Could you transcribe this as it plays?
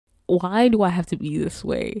why do I have to be this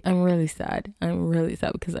way? I'm really sad. I'm really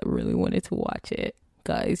sad because I really wanted to watch it.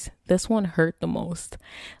 Guys, this one hurt the most.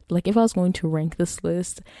 Like, if I was going to rank this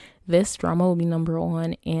list, this drama will be number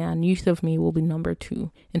 1 and Youth of Me will be number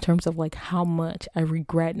 2 in terms of like how much I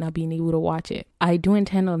regret not being able to watch it. I do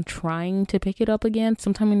intend on trying to pick it up again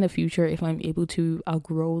sometime in the future. If I'm able to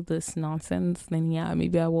outgrow this nonsense, then yeah,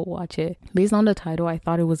 maybe I will watch it. Based on the title, I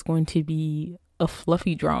thought it was going to be a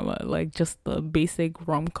fluffy drama, like just the basic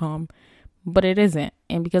rom-com, but it isn't.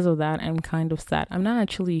 And because of that, I'm kind of sad. I'm not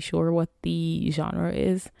actually sure what the genre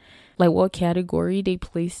is, like what category they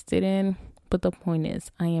placed it in, but the point is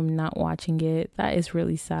I am not watching it. That is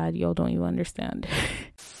really sad. Y'all don't even understand.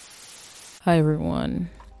 Hi everyone.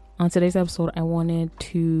 On today's episode, I wanted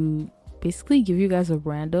to basically give you guys a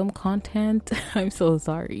random content. I'm so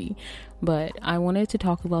sorry, but I wanted to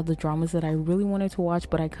talk about the dramas that I really wanted to watch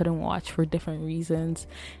but I couldn't watch for different reasons.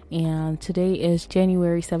 And today is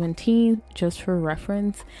January 17th, just for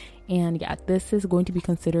reference, and yeah, this is going to be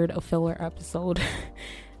considered a filler episode.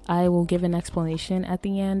 I will give an explanation at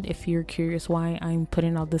the end if you're curious why I'm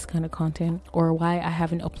putting out this kind of content or why I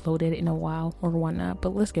haven't uploaded in a while or whatnot,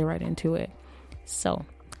 but let's get right into it. So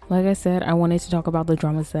like I said, I wanted to talk about the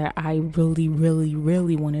dramas that I really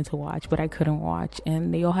wanted to watch, but I couldn't watch.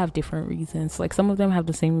 And they all have different reasons. Like, some of them have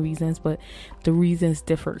the same reasons, but the reasons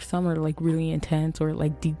differ. Some are like really intense or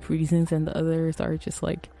like deep reasons, and the others are just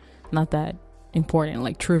like not that important,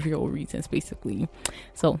 like trivial reasons, basically.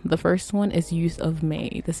 So the first one is Youth of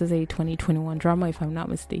Me. This is a 2021 drama, if I'm not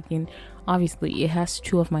mistaken. Obviously, it has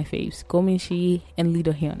 2 of my faves, Go Min-si and Lee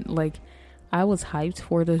Do-hyun. Like, I was hyped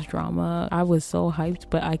for this drama. I was so hyped,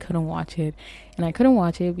 but I couldn't watch it. And I couldn't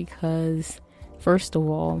watch it because, first of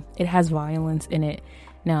all, it has violence in it.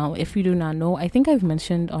 Now, if you do not know, I think I've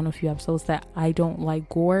mentioned on a few episodes that I don't like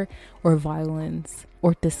gore or violence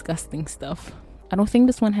or disgusting stuff. I don't think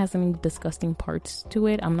this one has any disgusting parts to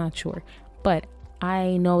it. I'm not sure. But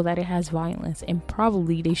I know that it has violence and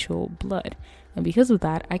probably they show blood. And because of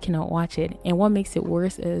that, I cannot watch it. And what makes it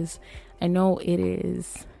worse is I know it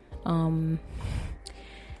is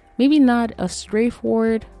maybe not a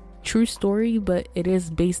straightforward true story, but it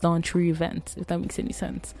is based on true events, if that makes any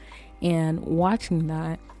sense. And watching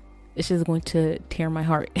that, it's just going to tear my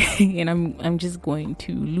heart and I'm just going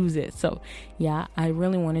to lose it. So yeah, I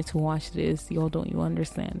really wanted to watch this. Y'all don't even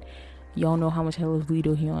understand. Y'all know how much I love Lee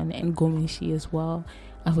Do-hyun and Go Min-si as well.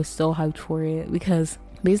 I was so hyped for it because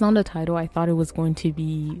based on the title, I thought it was going to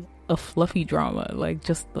be a fluffy drama, like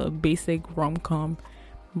just the basic rom-com,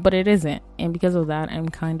 but it isn't. And because of that, I'm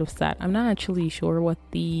kind of sad. I'm not actually sure what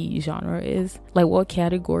the genre is, like what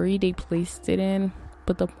category they placed it in,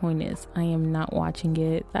 but the point is I am not watching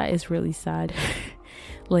it. That is really sad.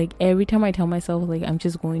 Like, every time I tell myself like I'm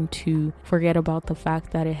just going to forget about the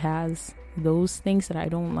fact that it has those things that I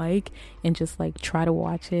don't like and just like try to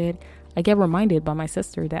watch it, I get reminded by my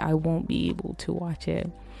sister that I won't be able to watch it.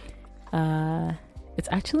 It's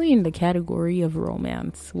actually in the category of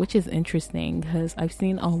romance, which is interesting because I've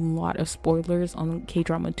seen a lot of spoilers on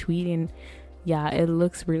K-Drama Tweet, and yeah, it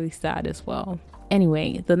looks really sad as well.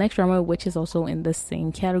 Anyway, the next drama, which is also in the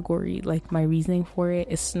same category, like my reasoning for it,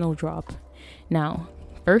 is Snowdrop. Now,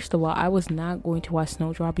 first of all, I was not going to watch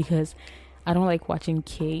Snowdrop because I don't like watching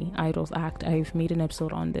K-idols act. I've made an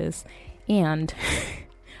episode on this, and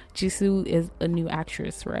Jisoo is a new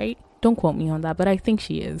actress, right? Don't quote me on that, but I think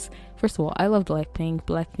she is. First of all, I love Blackpink,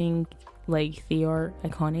 like, they are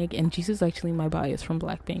iconic, and Jisoo's actually my bias from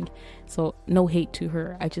Blackpink, so no hate to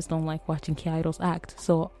her. I just don't like watching K-idols act.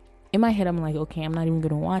 So in my head, I'm like, okay, I'm not even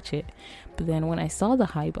gonna watch it. But then when I saw the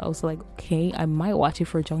hype, I was like, okay, I might watch it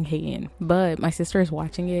for Jung Hae-in. But my sister is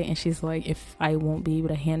watching it, and she's like, if I won't be able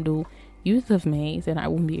to handle Youth of Me, then I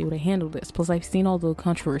won't be able to handle this. Plus, I've seen all the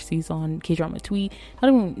controversies on K-Drama Tweet, not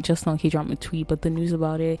even just on K-Drama Tweet, but the news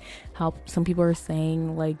about it, how some people are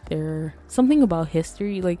saying like they're something about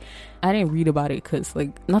history. Like, I didn't read about it because,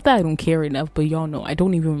 like, not that I don't care enough, but y'all know I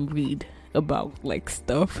don't even read about like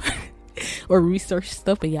stuff or research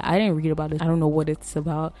stuff. But yeah, I didn't read about it. I don't know what it's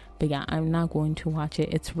about, but yeah, I'm not going to watch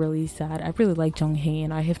it. It's really sad. I really like Jung Hae,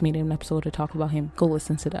 and I have made an episode to talk about him. Go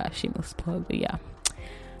listen to that, shameless plug. But yeah,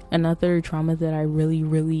 another drama that I really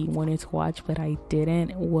wanted to watch but I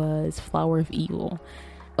didn't was Flower of Evil.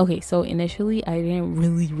 Okay, so initially I didn't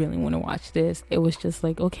really want to watch this. It was just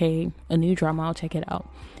like, okay, a new drama, I'll check it out.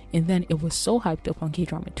 And then it was so hyped up on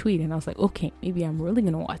K-Drama Tweet, and I was like, okay, maybe I'm really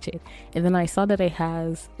gonna watch it. And then I saw that it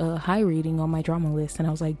has a high rating on my drama list, and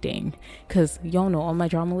I was like, dang, because y'all know on my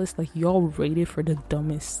drama list, like, y'all rated for the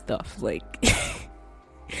dumbest stuff. Like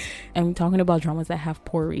I'm talking about dramas that have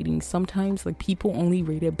poor ratings. Sometimes like people only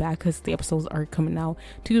rate it bad because the episodes are coming out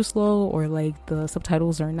too slow, or like the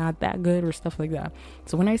subtitles are not that good or stuff like that.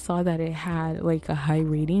 So when I saw that it had like a high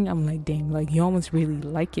rating, I'm like, dang, like you almost really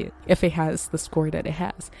like it if it has the score that it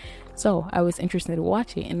has. So I was interested to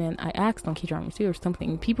watch it, and then I asked on K-Drama Too or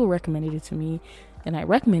something. People recommended it to me, and I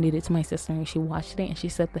recommended it to my sister, and she watched it and she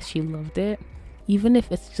said that she loved it, even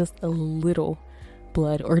if it's just a little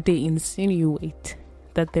blood or they insinuate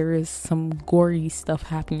that there is some gory stuff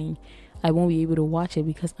happening. I won't be able to watch it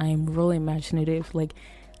because I am really imaginative. Like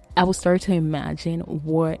I will start to imagine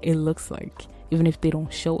what it looks like even if they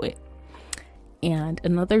don't show it. And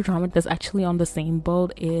another drama that's actually on the same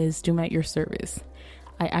boat is Doom at Your Service.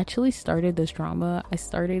 I actually started this drama. I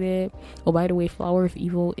started it. Oh, by the way, Flower of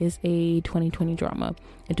Evil is a 2020 drama,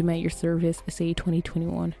 and Doom at Your Service is a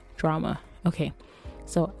 2021 drama. Okay,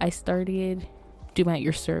 so I started Doom at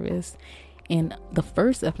Your Service. In the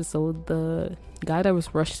first episode, the guy that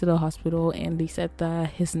was rushed to the hospital and they said that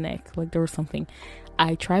his neck, like there was something.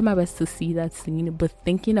 I tried my best to see that scene, but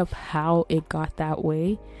thinking of how it got that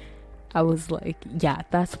way, I was like, yeah,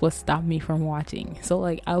 that's what stopped me from watching. So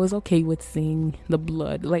like I was okay with seeing the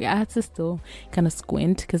blood. Like I had to still kind of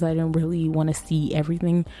squint because I didn't really want to see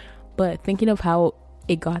everything. But thinking of how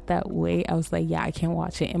it got that way, I was like, yeah, I can't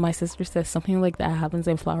watch it. And my sister says something like that happens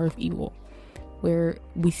in Flower of Evil, where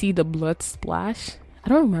we see the blood splash. I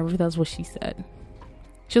don't remember if that's what she said.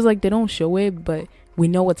 She was like, they don't show it, but we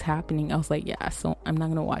know what's happening. I was like, yeah, so I'm not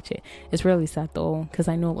gonna watch it. It's really sad though, because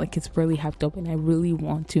I know like it's really hyped up and I really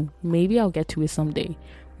want to. Maybe I'll get to it someday.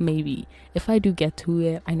 Maybe. If I do get to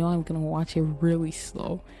it, I know I'm gonna watch it really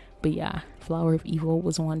slow. But yeah, Flower of Evil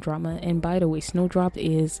was one drama. And by the way, Snowdrop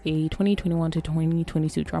is a 2021 to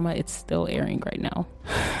 2022 drama. It's still airing right now.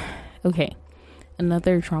 Okay.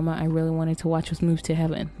 Another drama I really wanted to watch was Move to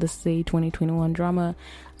Heaven. This is a 2021 drama.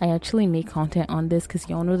 I actually make content on this because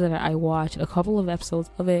y'all know that I watched a couple of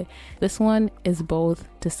episodes of it. This one is both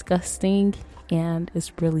disgusting and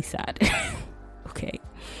it's really sad. Okay.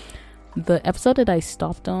 The episode that I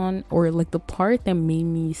stopped on, or like the part that made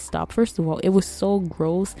me stop, first of all, it was so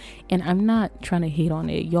gross, and I'm not trying to hate on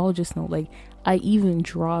it. Y'all just know, like, I even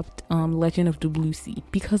dropped Legend of the Blue Sea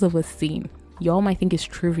because of a scene. Y'all might think it's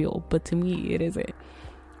trivial, but to me it isn't.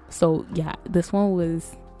 So yeah, this one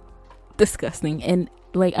was disgusting, and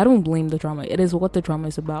like I don't blame the drama. It is what the drama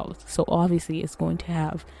is about, so obviously it's going to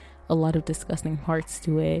have a lot of disgusting parts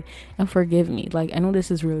to it. And forgive me, like I know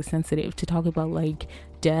this is really sensitive to talk about like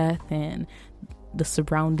death and the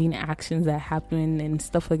surrounding actions that happen and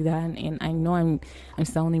stuff like that, and I know I'm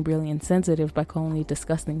sounding really insensitive by calling it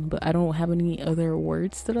disgusting, but I don't have any other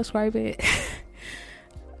words to describe it.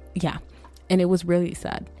 Yeah. And it was really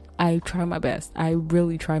sad. I tried my best. I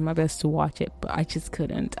really tried my best to watch it, but I just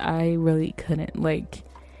couldn't. I really couldn't. Like,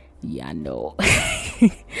 yeah, no.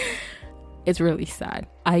 It's really sad.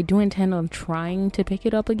 I do intend on trying to pick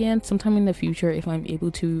it up again sometime in the future. If I'm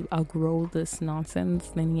able to outgrow this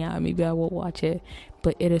nonsense, then yeah, maybe I will watch it.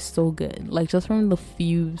 But it is so good. Like, just from the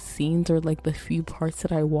few scenes or like the few parts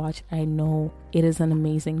that I watch, I know it is an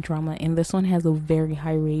amazing drama. And this one has a very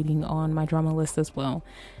high rating on my drama list as well.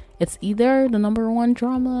 It's either the #1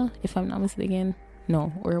 drama, if I'm not mistaken.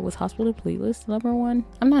 No, or it was Hospital Playlist #1.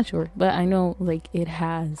 I'm not sure, but I know like it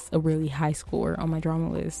has a really high score on my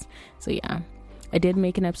drama list. So yeah, I did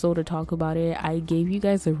make an episode to talk about it. I gave you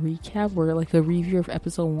guys a recap or like a review of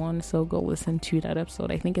episode 1, so go listen to that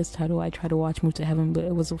episode. I think it's titled I Tried to Watch Move to Heaven, but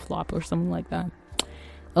it was a flop or something like that.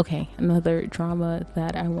 Okay, another drama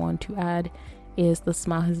that I want to add is The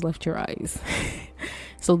Smile Has Left Your Eyes.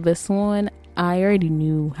 So this one, I already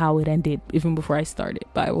knew how it ended even before I started,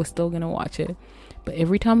 but I was still gonna watch it. But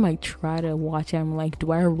every time I try to watch it, I'm like,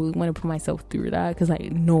 do I really want to put myself through that? Because I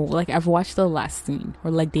know, like, I've watched the last scene,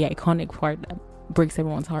 or like the iconic part that breaks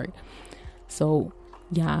everyone's heart. So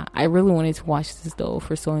yeah, I really wanted to watch this though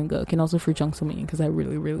for So In-guk and also for Jung So-min, because I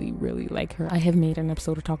really, really, really like her. I have made an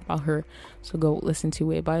episode to talk about her, so go listen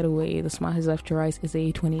to it. By the way, The Smile Has Left Your Eyes is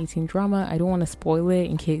a 2018 drama. I don't want to spoil it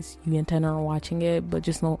in case you intend on watching it, but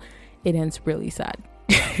just know it ends really sad.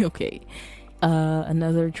 Okay.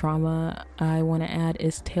 Another drama I want to add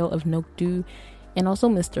is Tale of Nokdu and also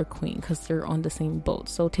Mr. Queen, because they're on the same boat.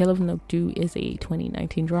 So Tale of Nokdu is a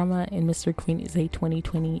 2019 drama and Mr. Queen is a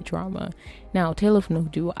 2020 drama. Now Tale of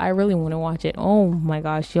Nokdu, I really want to watch it. Oh my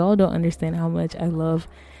gosh, y'all don't understand how much I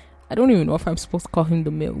don't even know if I'm supposed to call him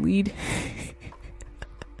the male lead.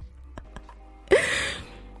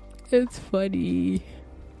 It's funny.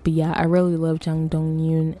 But yeah, I really love Jang Dong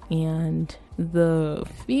Yoon, and the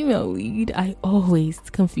female lead, I always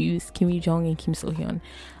confuse Kim Yoo Jong and Kim So Hyun.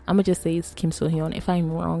 I'm gonna just say it's Kim So Hyun. If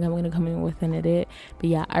I'm wrong, I'm gonna come in with an edit. But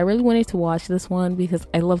yeah, I really wanted to watch this one because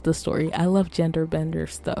I love the story. I love gender bender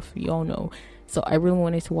stuff, y'all know. So I really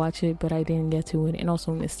wanted to watch it, but I didn't get to it. And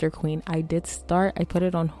also Mr. Queen, I did start. I put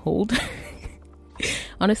it on hold.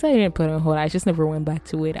 Honestly, I didn't put it on hold. I just never went back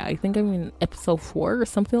to it. I think I'm in episode 4 or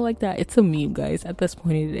something like that. It's a meme, guys. At this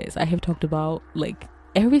point, it is. I have talked about, like,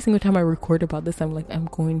 every single time I record about this, I'm like, I'm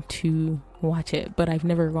going to watch it, but I've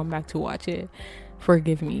never gone back to watch it.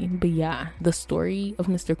 Forgive me. But yeah, the story of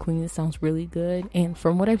Mr. Queen sounds really good, and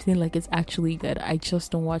from what I've seen, like, it's actually good. I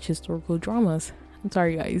just don't watch historical dramas. I'm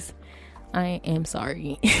sorry, guys. I am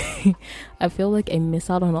sorry. I feel like I miss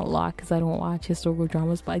out on a lot because I don't watch historical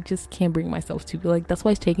dramas, but I just can't bring myself to. Like, that's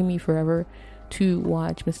why it's taking me forever to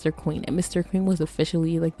watch Mr. Queen. And Mr. Queen was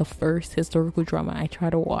officially like the first historical drama I try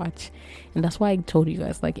to watch, and that's why I told you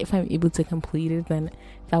guys, like, if I'm able to complete it, then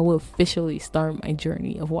that will officially start my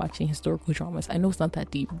journey of watching historical dramas. I know it's not that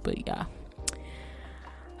deep, but yeah.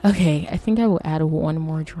 Okay, I think I will add one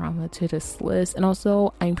more drama to this list. And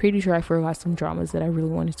also, I'm pretty sure I forgot some dramas that I really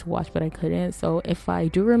wanted to watch, but I couldn't. So if I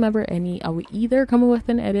do remember any, I will either come up with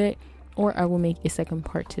an edit or I will make a second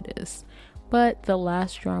part to this. But the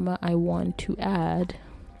last drama I want to add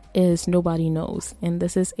is Nobody Knows. And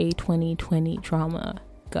this is a 2020 drama,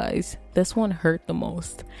 guys. This one hurt the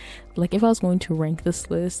most. Like, if I was going to rank this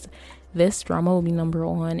list, this drama will be number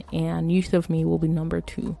 1 and Youth of Me will be number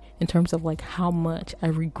 2 in terms of like how much I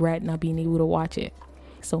regret not being able to watch it.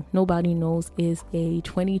 So Nobody Knows is a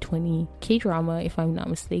 2020 K-drama, if I'm not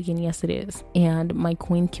mistaken. Yes, it is. And my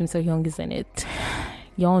queen Kim So Hyun is in it.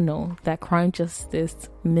 Y'all know that crime, justice,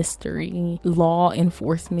 mystery, law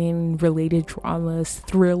enforcement related dramas,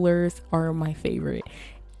 thrillers are my favorite.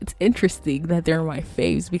 It's interesting that they're my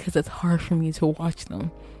faves because it's hard for me to watch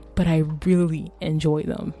them, but I really enjoy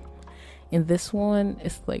them. And this one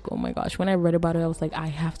is like, oh my gosh, when I read about it, I was like, I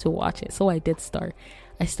have to watch it. So I did start.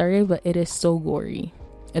 I started, but it is so gory.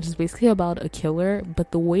 It is basically about a killer,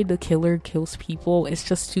 but the way the killer kills people is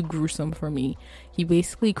just too gruesome for me. He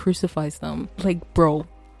basically crucifies them. Like, bro,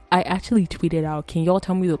 I actually tweeted out, can y'all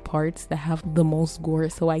tell me the parts that have the most gore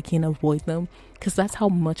so I can avoid them? Because that's how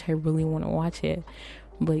much I really want to watch it.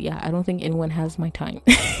 But yeah, I don't think anyone has my time.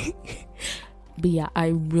 But yeah, I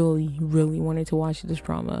really, really wanted to watch this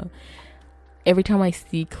drama. Every time I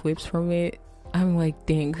see clips from it, I'm like,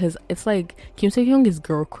 dang, because it's like Kim So Hyun is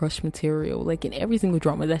girl crush material. Like, in every single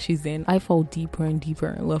drama that she's in, I fall deeper and deeper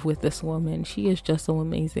in love with this woman. She is just so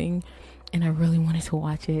amazing, and I really wanted to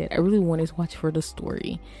watch it. I really wanted to watch for the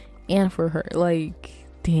story and for her. Like,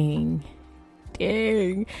 dang,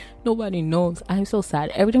 Nobody Knows. I'm so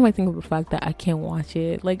sad every time I think of the fact that I can't watch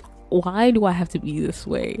it. Like, why do I have to be this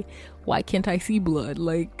way? Why can't I see blood?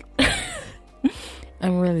 Like,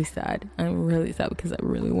 I'm really sad because I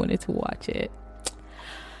really wanted to watch it.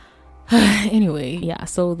 Anyway, yeah,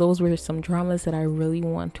 so those were some dramas that I really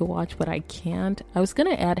want to watch, but I can't. I was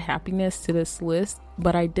gonna add Happiness to this list,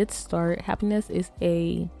 but I did start. Happiness is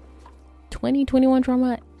a 2021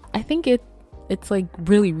 drama. I think it's like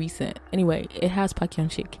really recent. Anyway, it has Park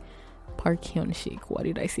Hyun-sik. Why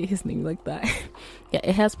did I say his name like that? Yeah,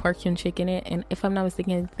 it has Park Hyun-sik in it, and if I'm not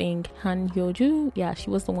mistaken, I think Han Hyo-ju, yeah, she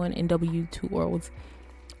was the one in W2 Worlds.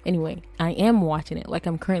 Anyway, I am watching it, like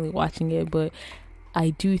I'm currently watching it, but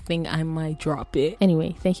I do think I might drop it.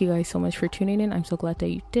 Anyway, thank you guys so much for tuning in. I'm so glad that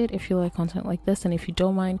you did. If you like content like this, and if you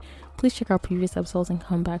don't mind, please check out previous episodes and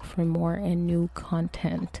come back for more and new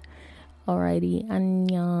content. Alrighty,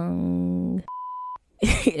 annyeong.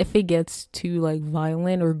 If it gets too like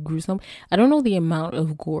violent or gruesome, I don't know the amount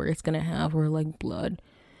of gore it's gonna have or like blood,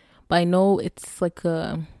 but I know it's like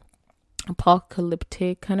a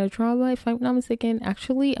apocalyptic kind of drama, if I'm not mistaken.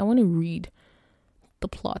 Actually, I want to read the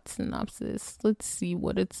plot synopsis. Let's see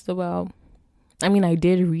what it's about. I mean, I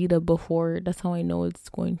did read it before. That's how I know it's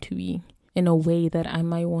going to be in a way that I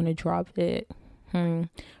might want to drop it.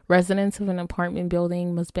 Residents of an apartment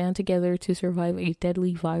building must band together to survive a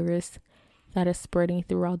deadly virus that is spreading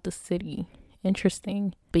throughout the city.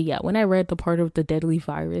 Interesting. But yeah, when I read the part of the deadly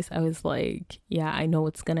virus, I was like, yeah, I know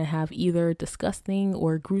it's gonna have either disgusting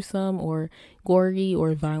or gruesome or gory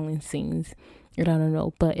or violent scenes. I don't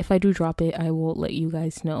know, but if I do drop it, I will let you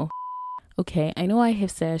guys know. Okay, I know I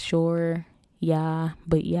have said sure, yeah,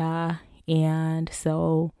 but yeah, and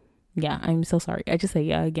so yeah, I'm so sorry. I just say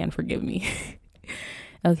yeah again, forgive me.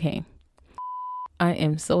 Okay, I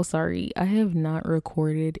am so sorry. I have not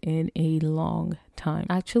recorded in a long time.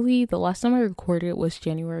 Actually, the last time I recorded was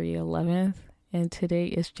January 11th, and today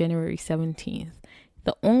is January 17th.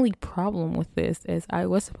 The only problem with this is I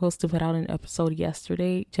was supposed to put out an episode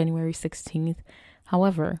yesterday, January 16th.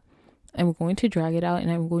 However, I'm going to drag it out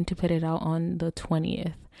and I'm going to put it out on the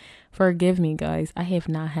 20th. Forgive me, guys. I have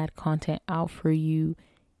not had content out for you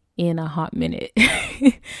in a hot minute.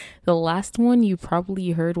 The last one you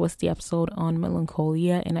probably heard was the episode on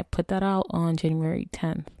melancholia, and I put that out on January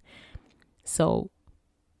 10th. So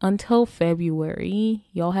until February,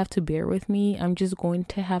 y'all have to bear with me. I'm just going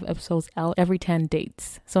to have episodes out every 10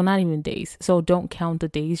 dates. So not even days. So don't count the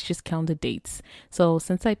days, just count the dates. So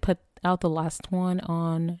since I put out the last one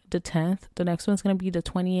on the 10th, the next one's going to be the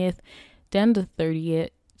 20th, then the 30th,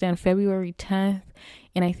 then February 10th.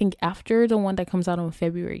 And I think after the one that comes out on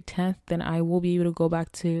February 10th, then I will be able to go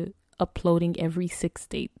back to uploading every 6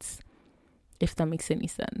 dates, if that makes any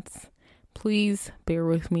sense. Please bear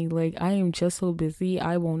with me. Like, I am just so busy.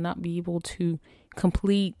 I will not be able to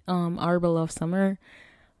complete Our Beloved Summer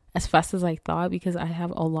as fast as I thought because I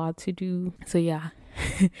have a lot to do. So yeah,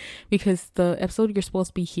 because the episode you're supposed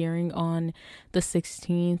to be hearing on the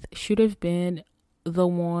 16th should have been the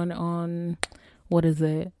one on, what is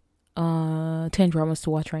it? 10 dramas to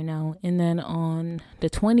watch right now. And then on the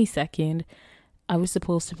 22nd, I was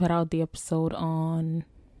supposed to put out the episode on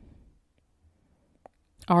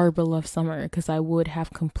Our Beloved Summer because I would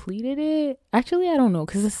have completed it. Actually, I don't know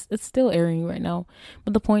because it's still airing right now.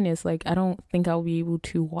 But the point is, like, I don't think I'll be able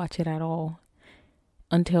to watch it at all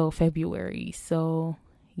until February. So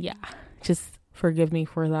yeah, just forgive me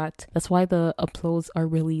for that. That's why the uploads are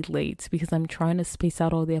really late, because I'm trying to space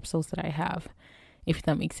out all the episodes that I have, if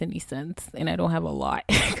that makes any sense. And I don't have a lot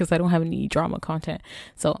because I don't have any drama content.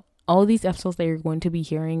 So all these episodes that you're going to be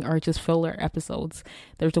hearing are just filler episodes.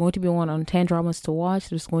 There's going to be one on 10 dramas to watch.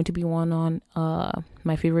 There's going to be one on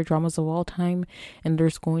my favorite dramas of all time. And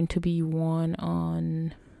there's going to be one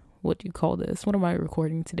on, what do you call this? What am I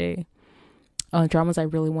recording today? Dramas I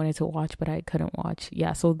really wanted to watch but I couldn't watch.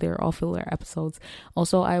 Yeah, so they're all filler episodes.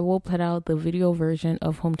 Also, I will put out the video version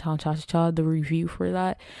of Hometown Cha-Cha-Cha, the review for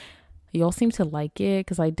that. Y'all seem to like it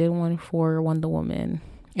because I did one for Wonder Woman.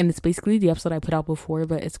 And it's basically the episode I put out before,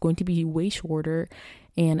 but it's going to be way shorter.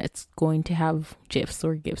 And it's going to have GIFs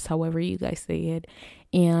or GIFs, however you guys say it.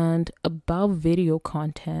 And about video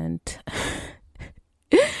content,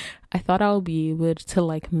 I thought I would be able to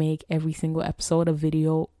like make every single episode a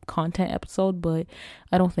video content episode, but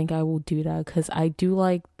I don't think I will do that because I do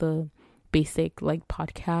like the basic like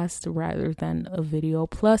podcast rather than a video.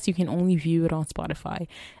 Plus, you can only view it on Spotify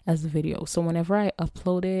as a video. So whenever I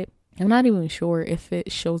upload it, I'm not even sure if it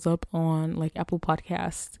shows up on like Apple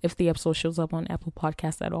Podcasts, if the episode shows up on Apple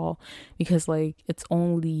Podcasts at all, because like it's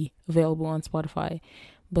only available on Spotify.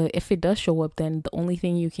 But if it does show up, then the only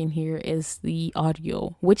thing you can hear is the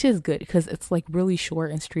audio, which is good because it's like really short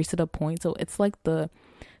and straight to the point. So it's like the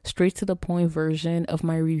straight to the point version of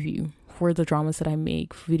my review for the dramas that I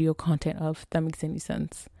make video content of, if that makes any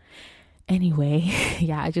sense. Anyway,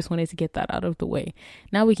 yeah, I just wanted to get that out of the way.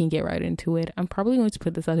 Now we can get right into it. I'm probably going to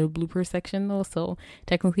put this as a blooper section though, so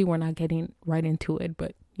technically we're not getting right into it,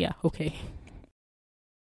 but yeah, okay.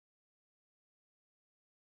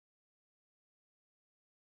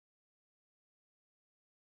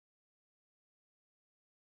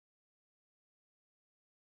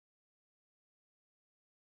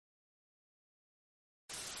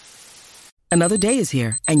 Another day is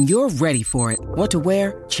here, and you're ready for it. What to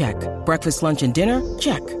wear? Check. Breakfast, lunch, and dinner?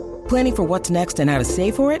 Check. Planning for what's next and how to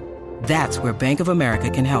save for it? That's where Bank of America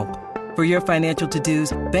can help. For your financial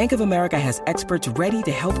to-dos, Bank of America has experts ready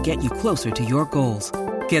to help get you closer to your goals.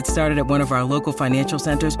 Get started at one of our local financial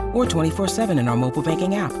centers or 24/7 in our mobile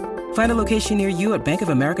banking app. Find a location near you at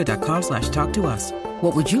bankofamerica.com/talktous.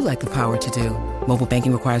 What would you like the power to do? Mobile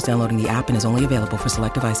banking requires downloading the app and is only available for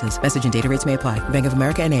select devices. Message and data rates may apply. Bank of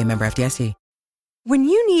America N.A., member FDIC. When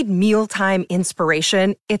you need mealtime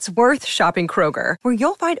inspiration, it's worth shopping Kroger, where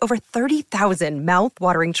you'll find over 30,000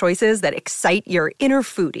 mouth-watering choices that excite your inner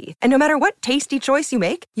foodie. And no matter what tasty choice you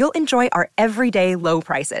make, you'll enjoy our everyday low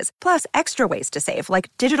prices, plus extra ways to save,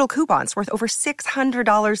 like digital coupons worth over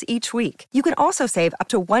 $600 each week. You can also save up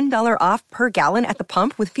to $1 off per gallon at the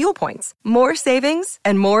pump with fuel points. More savings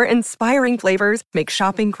and more inspiring flavors make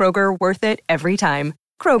shopping Kroger worth it every time.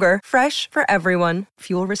 Kroger, fresh for everyone.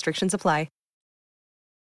 Fuel restrictions apply.